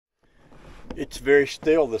It's very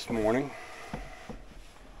still this morning,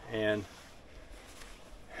 and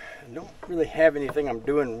I don't really have anything I'm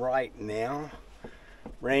doing right now.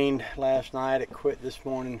 Rained last night, it quit this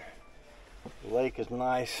morning. The lake is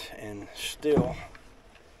nice and still.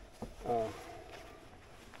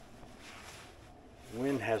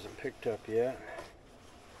 Wind hasn't picked up yet.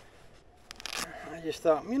 I just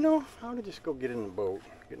thought, I ought to just go get in the boat,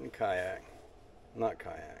 get in the kayak. Not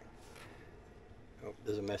kayak. Oh,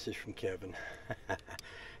 there's a message from Kevin.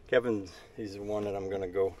 Kevin, he's the one that I'm going to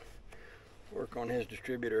go work on his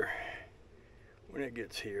distributor when it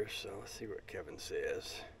gets here. So let's see what Kevin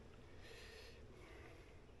says.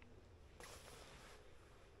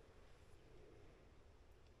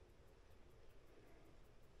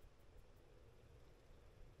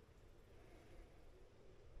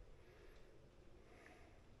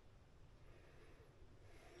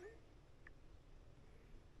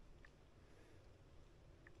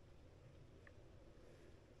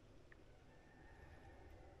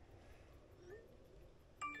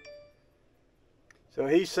 So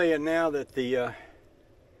he's saying now that the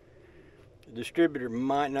distributor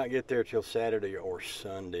might not get there till Saturday or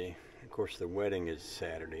Sunday. Of course, the wedding is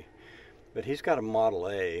Saturday. But he's got a Model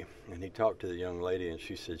A, and he talked to the young lady, and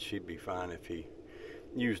she said she'd be fine if he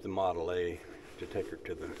used the Model A to take her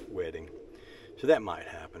to the wedding. So that might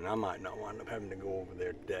happen. I might not wind up having to go over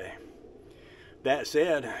there today. That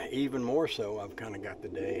said, even more so, I've kind of got the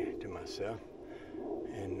day to myself.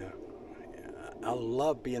 And I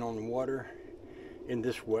love being on the water in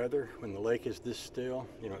this weather when the lake is this still.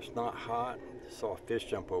 It's not hot. I saw a fish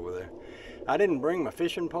jump over there. I didn't bring my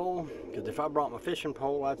fishing pole, because if I brought my fishing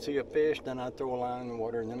pole, I'd see a fish, then I'd throw a line in the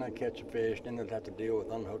water, and then I'd catch a fish. Then I'd have to deal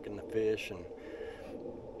with unhooking the fish and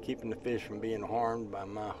keeping the fish from being harmed by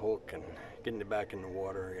my hook and getting it back in the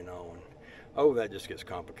water, and oh, that just gets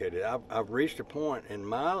complicated. I've reached a point in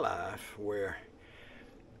my life where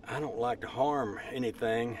I don't like to harm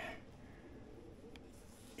anything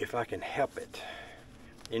if I can help it.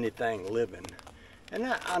 Anything living. And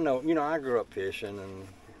I know, I grew up fishing and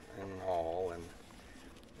all, and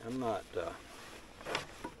I'm not,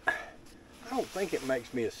 I don't think it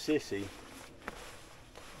makes me a sissy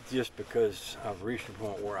just because I've reached a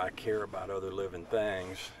point where I care about other living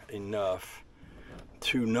things enough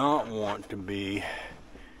to not want to be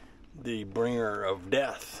the bringer of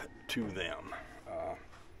death to them.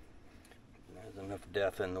 There's enough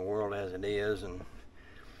death in the world as it is, and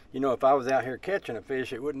if I was out here catching a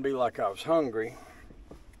fish, it wouldn't be like I was hungry.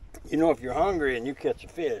 If you're hungry and you catch a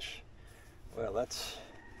fish, well, that's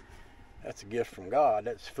a gift from God.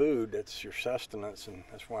 That's food. That's your sustenance, and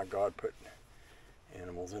that's why God put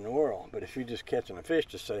animals in the world. But if you're just catching a fish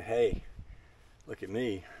to say, hey, look at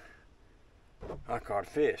me, I caught a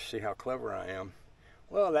fish, see how clever I am,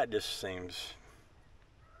 well, that just seems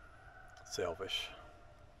selfish,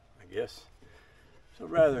 I guess. So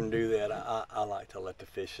rather than do that, I like to let the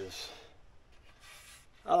fishes.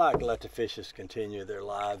 I like to let the fishes continue their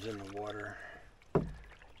lives in the water. And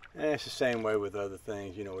it's the same way with other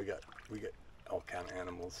things. We got all kind of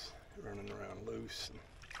animals running around loose. And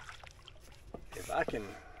if I can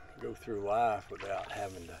go through life without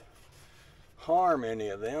having to harm any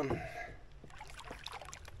of them,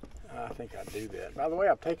 I think I'd do that. By the way,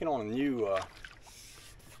 I'm taking on a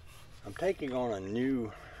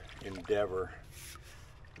new endeavor.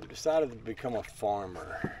 I decided to become a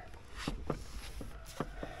farmer.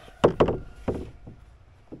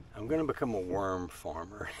 I'm going to become a worm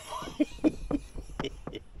farmer.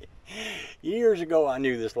 Years ago, I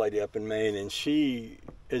knew this lady up in Maine, and it's the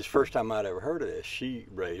first time I'd ever heard of this. She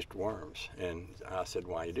raised worms, and I said,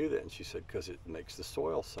 why you do that? And she said, because it makes the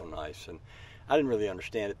soil so nice. And I didn't really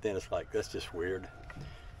understand it then. It's like, that's just weird.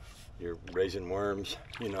 You're raising worms,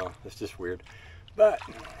 that's just weird. But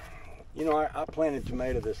I planted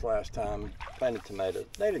tomato this last time. Planted tomatoes.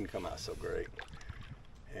 They didn't come out so great.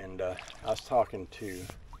 And I was talking to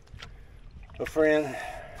a friend,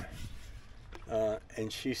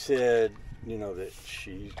 and she said, that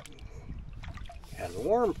she has a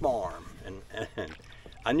worm farm. And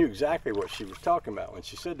I knew exactly what she was talking about when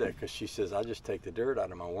she said that, because she says, I just take the dirt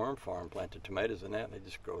out of my worm farm, plant the tomatoes in that, and they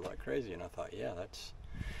just grow like crazy. And I thought, yeah, that's,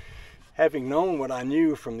 having known what I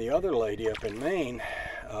knew from the other lady up in Maine,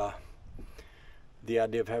 the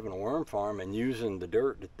idea of having a worm farm and using the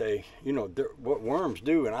dirt that they, what worms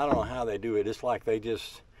do, and I don't know how they do it. It's like they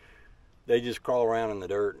just crawl around in the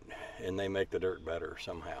dirt and they make the dirt better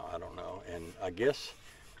somehow. I don't know. And I guess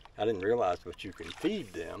I didn't realize what you can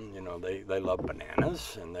feed them. They love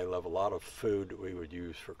bananas, and they love a lot of food that we would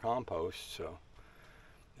use for compost. So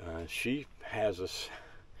she has us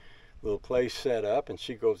little place set up, and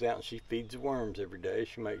she goes out and she feeds the worms every day.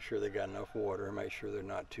 She makes sure they got enough water, make sure they're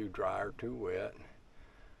not too dry or too wet.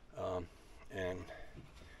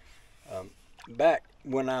 Back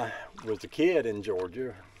when I was a kid in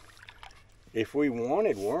Georgia, if we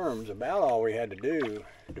wanted worms, about all we had to do,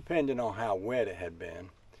 depending on how wet it had been,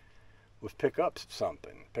 was pick up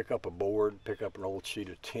something. Pick up a board, pick up an old sheet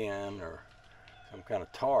of tin or some kind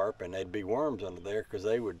of tarp, and there'd be worms under there, because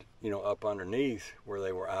they would, up underneath where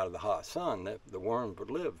they were out of the hot sun, that the worms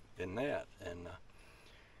would live in that.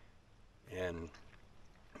 And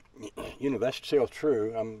that's still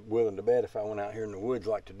true. I'm willing to bet if I went out here in the woods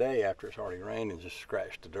like today after it's already rained and just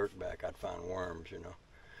scratched the dirt back, I'd find worms,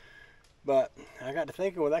 But I got to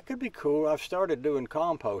thinking, well, that could be cool. I've started doing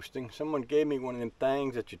composting. Someone gave me one of them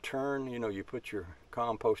things that you turn, you put your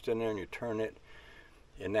compost in there and you turn it,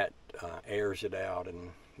 and that airs it out.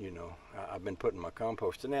 And, I've been putting my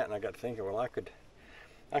compost in that, and I got to thinking, well, I could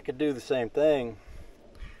do the same thing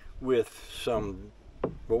with some,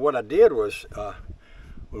 well, what I did was,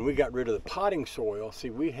 when we got rid of the potting soil, see,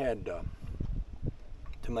 we had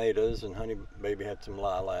tomatoes, and Honey Baby had some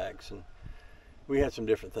lilacs, and we had some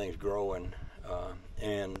different things growing,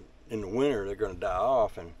 and in the winter they're going to die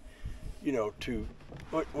off. And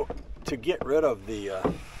to get rid of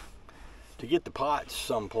to get the pots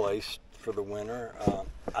someplace for the winter,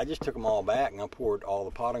 I just took them all back and I poured all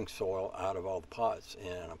the potting soil out of all the pots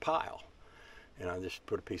in a pile, and I just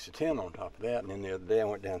put a piece of tin on top of that. And then the other day I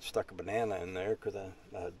went down and stuck a banana in there, because I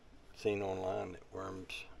had seen online that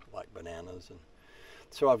worms like bananas. And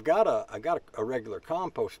so I got a regular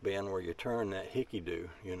compost bin where you turn that hickey-do,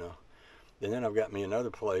 and then I've got me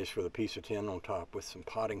another place with a piece of tin on top with some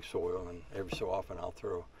potting soil, and every so often I'll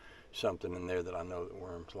throw something in there that I know that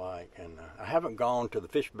worms like. And I haven't gone to the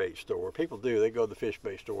fish bait store. People do. They go to the fish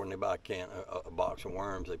bait store and they buy a box of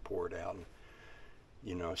worms. They pour it out. And,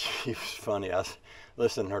 she was funny. I was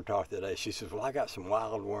listening to her talk today. She says, well, I got some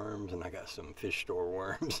wild worms and I got some fish store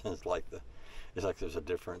worms. And it's like there's a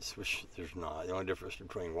difference, which there's not. The only difference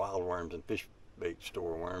between wild worms and fish bait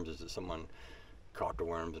store worms is that someone caught the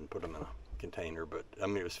worms and put them in a container. But I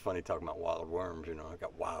mean, it was funny talking about wild worms. I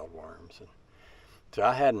got wild worms. And so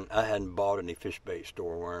I hadn't bought any fish bait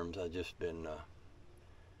store worms. I just been,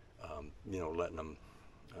 letting them,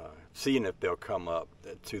 seeing if they'll come up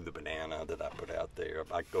to the banana that I put out there.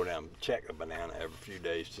 I go down and check the banana every few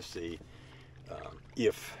days to see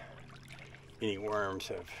if any worms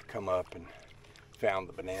have come up and found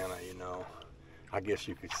the banana. I guess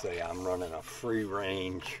you could say I'm running a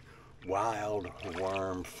free-range wild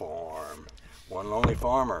worm farm. One lonely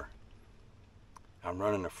farmer. I'm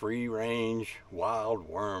running a free-range wild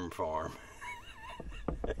worm farm.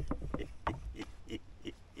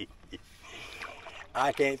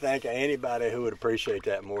 I can't think of anybody who would appreciate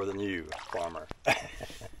that more than you, farmer.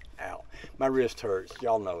 Ow. My wrist hurts.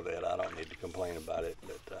 Y'all know that. I don't need to complain about it,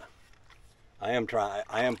 but I am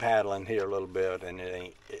paddling here a little bit, and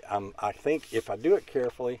I think if I do it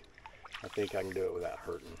carefully, I think I can do it without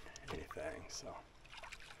hurting anything. So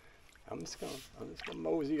I'm just gonna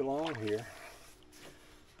mosey along here.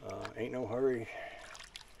 Ain't no hurry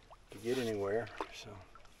to get anywhere, so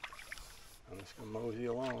I'm just gonna mosey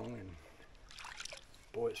along. And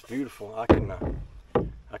boy, it's beautiful. I can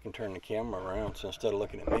turn the camera around, so instead of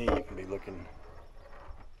looking at me, you can be looking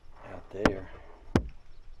out there.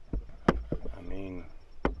 I mean,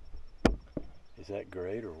 is that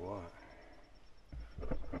great or what?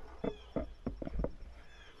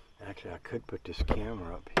 Actually, I could put this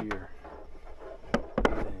camera up here.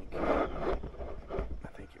 I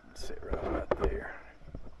think it would sit right there.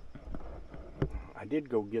 I did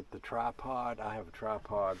go get the tripod. I have a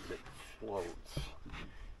tripod that floats,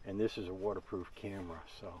 and this is a waterproof camera,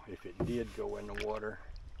 so if it did go in the water,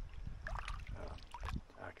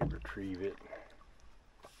 I could retrieve it.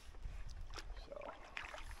 So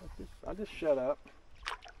I'll just shut up,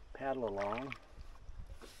 paddle along,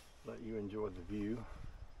 let you enjoy the view.